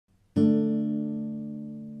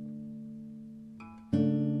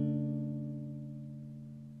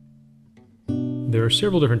There are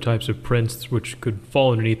several different types of prints which could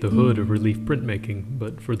fall underneath the hood of relief printmaking,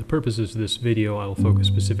 but for the purposes of this video I will focus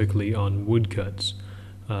specifically on woodcuts,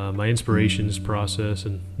 my inspirations, process,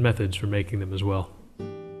 and methods for making them as well.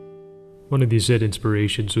 One of these said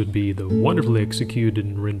inspirations would be the wonderfully executed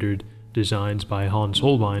and rendered designs by Hans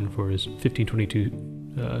Holbein for his 1522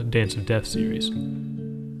 Dance of Death series.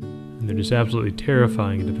 And they're just absolutely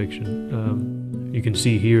terrifying in depiction. You can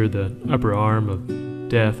see here the upper arm of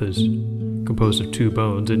Death is composed of two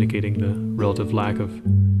bones, indicating the relative lack of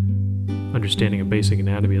understanding of basic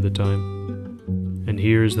anatomy at the time. And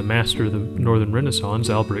here is the master of the Northern Renaissance,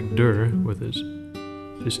 Albrecht Dürer, with his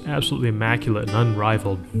just absolutely immaculate and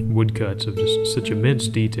unrivaled woodcuts of just such immense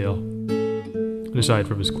detail. And aside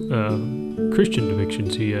from his Christian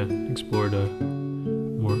depictions, he explored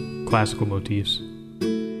more classical motifs.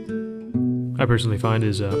 I personally find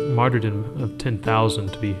his Martyrdom of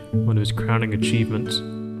 10,000 to be one of his crowning achievements.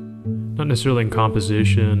 Not necessarily in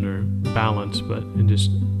composition or balance, but in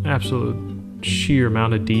just absolute sheer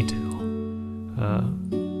amount of detail,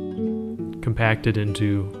 compacted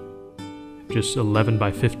into just 11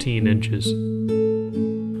 by 15 inches.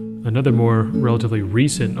 Another more relatively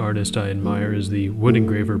recent artist I admire is the wood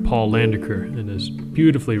engraver Paul Landecker, and his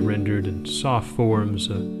beautifully rendered and soft forms,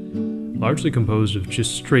 largely composed of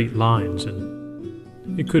just straight lines.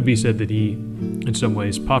 And it could be said that he, in some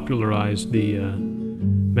ways, popularized the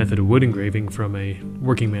method of wood engraving from a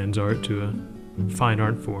working man's art to a fine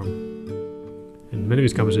art form. And many of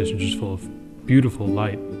his compositions are just full of beautiful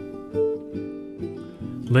light.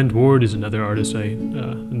 Lind Ward is another artist I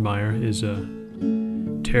admire. His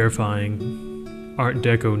terrifying Art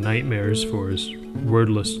Deco nightmares for his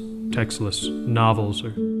wordless, textless novels,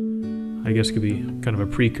 or I guess could be kind of a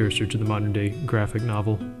precursor to the modern day graphic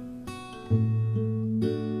novel.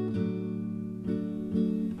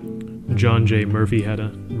 John J. Murphy had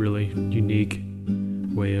a really unique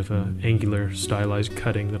way of angular, stylized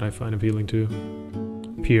cutting that I find appealing too.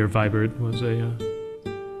 Pierre Vibert was a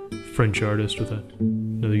French artist with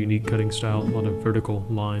another unique cutting style, a lot of vertical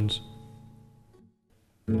lines.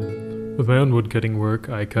 With my own woodcutting work,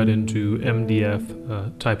 I cut into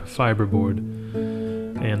MDF type of fiberboard,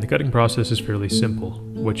 and the cutting process is fairly simple.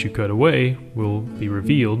 What you cut away will be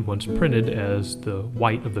revealed once printed as the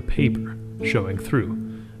white of the paper showing through,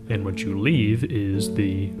 and what you leave is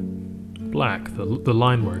the black, the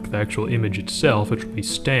line work, the actual image itself, which will be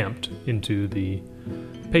stamped into the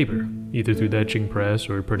paper, either through the etching press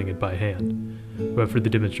or printing it by hand. But for the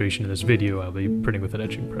demonstration in this video, I'll be printing with an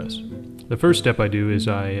etching press. The first step I do is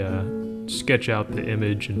I sketch out the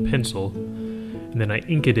image in pencil, and then I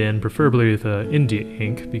ink it in, preferably with India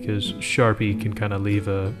ink, because Sharpie can kind of leave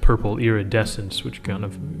a purple iridescence, which kind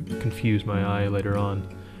of confuse my eye later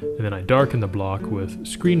on. And then I darken the block with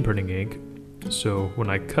screen printing ink, so when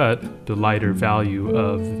I cut, the lighter value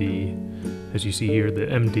of the, as you see here, the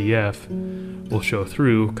MDF will show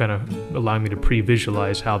through, kind of allowing me to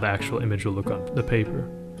pre-visualize how the actual image will look on the paper.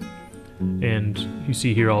 And you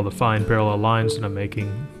see here all the fine parallel lines that I'm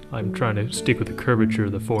making. I'm trying to stick with the curvature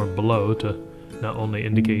of the form below to not only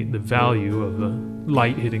indicate the value of the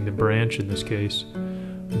light hitting the branch in this case,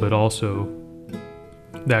 but also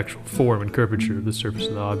the actual form and curvature of the surface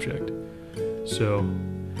of the object. So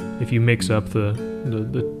if you mix up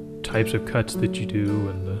the types of cuts that you do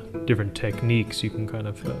and the different techniques, you can kind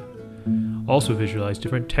of also visualize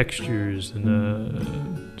different textures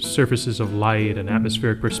and surfaces of light and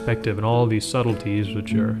atmospheric perspective and all these subtleties,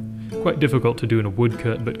 which are quite difficult to do in a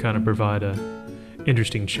woodcut but kind of provide a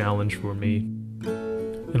interesting challenge for me.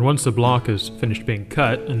 And once the block is finished being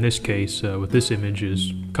cut, in this case with this image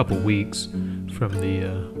is a couple weeks from the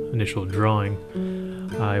initial drawing,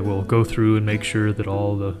 I will go through and make sure that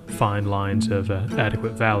all the fine lines have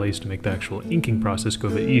adequate valleys to make the actual inking process go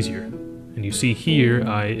a bit easier. And you see here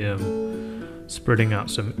I am spreading out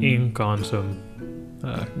some ink on some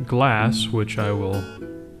glass, which I will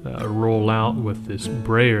roll out with this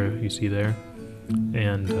brayer you see there.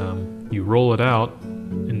 And you roll it out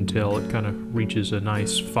until it kind of reaches a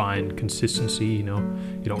nice fine consistency. You know,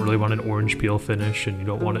 you don't really want an orange peel finish, and you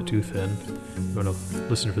don't want it too thin. You want to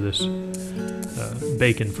listen for this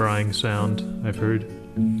bacon frying sound I've heard.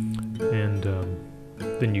 And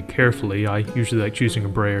then you carefully, I usually like choosing a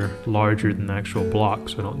brayer larger than the actual block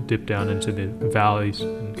so I don't dip down into the valleys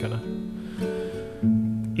and kind of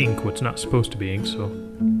ink what's not supposed to be ink. So,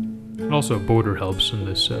 and also border helps in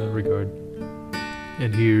this regard.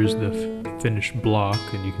 And here's the finished block,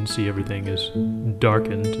 and you can see everything is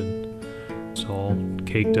darkened and it's all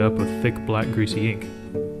caked up with thick black greasy ink.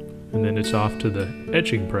 And then it's off to the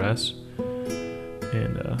etching press,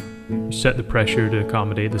 and you set the pressure to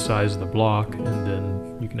accommodate the size of the block, and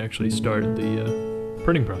then you can actually start the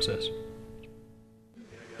printing process.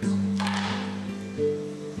 I'm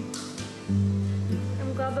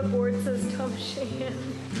glad the board says Tom Shahan.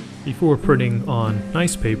 Before printing on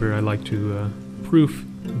nice paper, I like to proof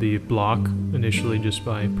the block initially just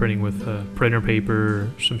by printing with printer paper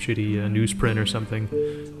or some shitty newsprint or something,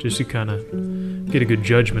 just to kind of get a good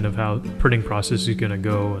judgment of how the printing process is going to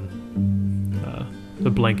go, and the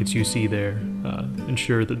blankets you see there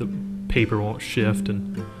ensure that the paper won't shift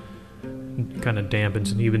and kind of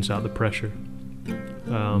dampens and evens out the pressure.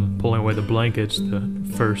 Pulling away the blankets, the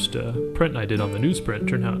first print I did on the newsprint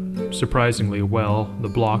turned out surprisingly well. The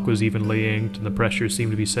block was evenly inked and the pressure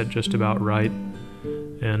seemed to be set just about right.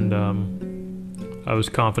 And I was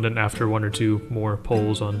confident after one or two more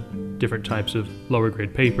pulls on different types of lower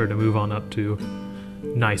grade paper to move on up to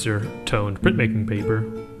nicer toned printmaking paper,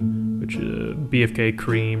 which BFK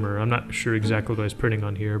cream, or I'm not sure exactly what I was printing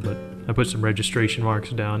on here, but I put some registration marks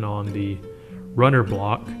down on the runner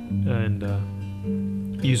block and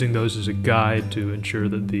using those as a guide to ensure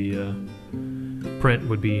that the print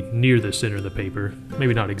would be near the center of the paper.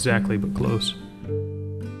 Maybe not exactly, but close.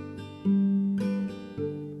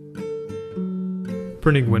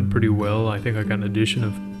 Printing went pretty well. I think I got an addition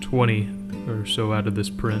of 20 or so out of this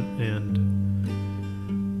print, and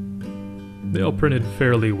they all printed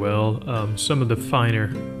fairly well. Some of the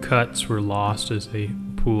finer cuts were lost as they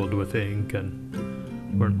pooled with ink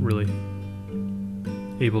and weren't really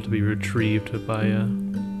able to be retrieved by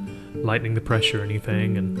lightening the pressure or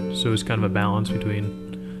anything, and so it's kind of a balance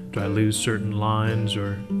between, do I lose certain lines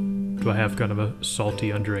or do I have kind of a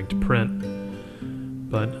salty under-inked print?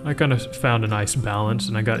 But I kind of found a nice balance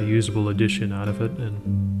and I got a usable addition out of it,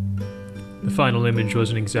 and the final image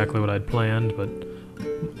wasn't exactly what I'd planned, but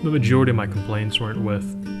the majority of my complaints weren't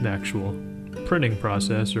with the actual printing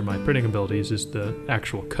process or my printing abilities, it's the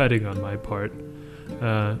actual cutting on my part.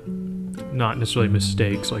 Not necessarily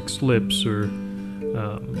mistakes like slips or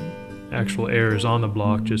actual errors on the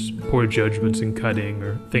block, just poor judgments in cutting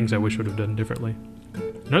or things I wish I would have done differently.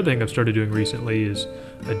 Another thing I've started doing recently is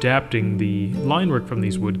adapting the line work from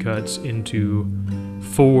these woodcuts into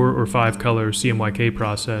 4 or 5 color CMYK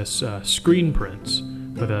process screen prints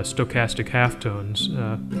with stochastic halftones,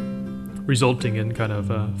 resulting in kind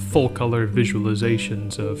of full color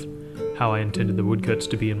visualizations of how I intended the woodcuts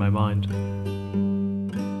to be in my mind.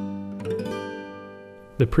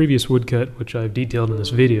 The previous woodcut, which I've detailed in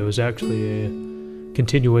this video, is actually a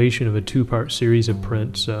continuation of a 2-part series of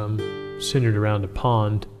prints centered around a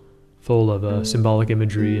pond full of symbolic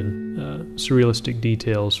imagery and surrealistic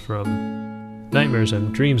details from nightmares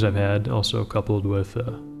and dreams I've had, also coupled with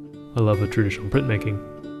a love of traditional printmaking.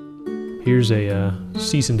 Here's a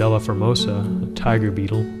Cicindela formosa, a tiger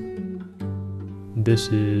beetle. This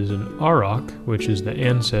is an auroch, which is the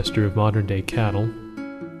ancestor of modern-day cattle.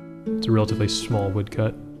 It's a relatively small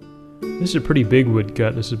woodcut. This is a pretty big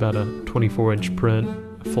woodcut. This is about a 24-inch print,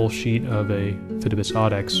 a full sheet of a Phidippus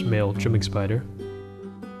audax male jumping spider.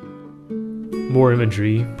 More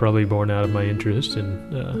imagery, probably born out of my interest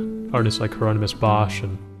in artists like Hieronymus Bosch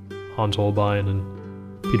and Hans Holbein and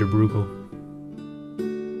Peter Bruegel.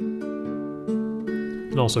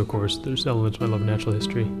 And also, of course, there's elements of my love of natural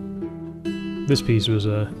history. This piece was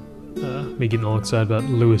me getting all excited about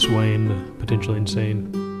Lewis Wayne, the potentially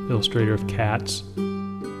insane illustrator of cats,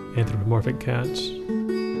 anthropomorphic cats.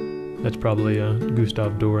 That's probably a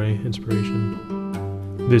Gustave Doré inspiration.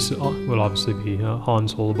 This would obviously be a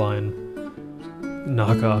Hans Holbein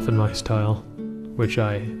knockoff in my style, which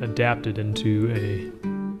I adapted into a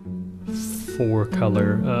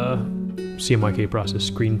 4-color CMYK process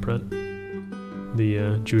screen print.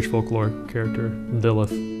 The Jewish folklore character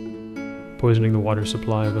Lilith poisoning the water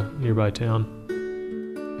supply of a nearby town.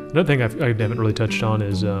 Another thing I haven't really touched on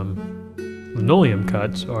is linoleum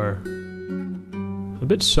cuts are a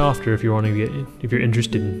bit softer if you're if you're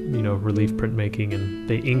interested in relief printmaking, and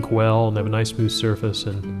they ink well and they have a nice smooth surface,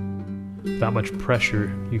 and without much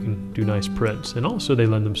pressure you can do nice prints. And also they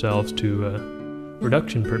lend themselves to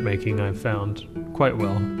reduction printmaking, I've found quite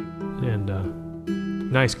well,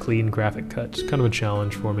 and nice clean graphic cuts, kind of a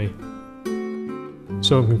challenge for me.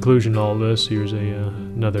 So in conclusion to all this, here's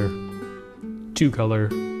another 2-color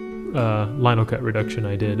lino cut reduction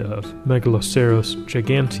I did of Megaloceros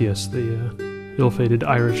giganteus, the ill-fated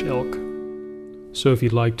Irish elk. So if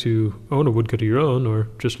you'd like to own a woodcut of your own, or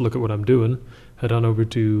just look at what I'm doing, head on over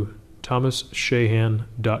to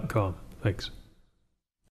thomasshahan.com. Thanks.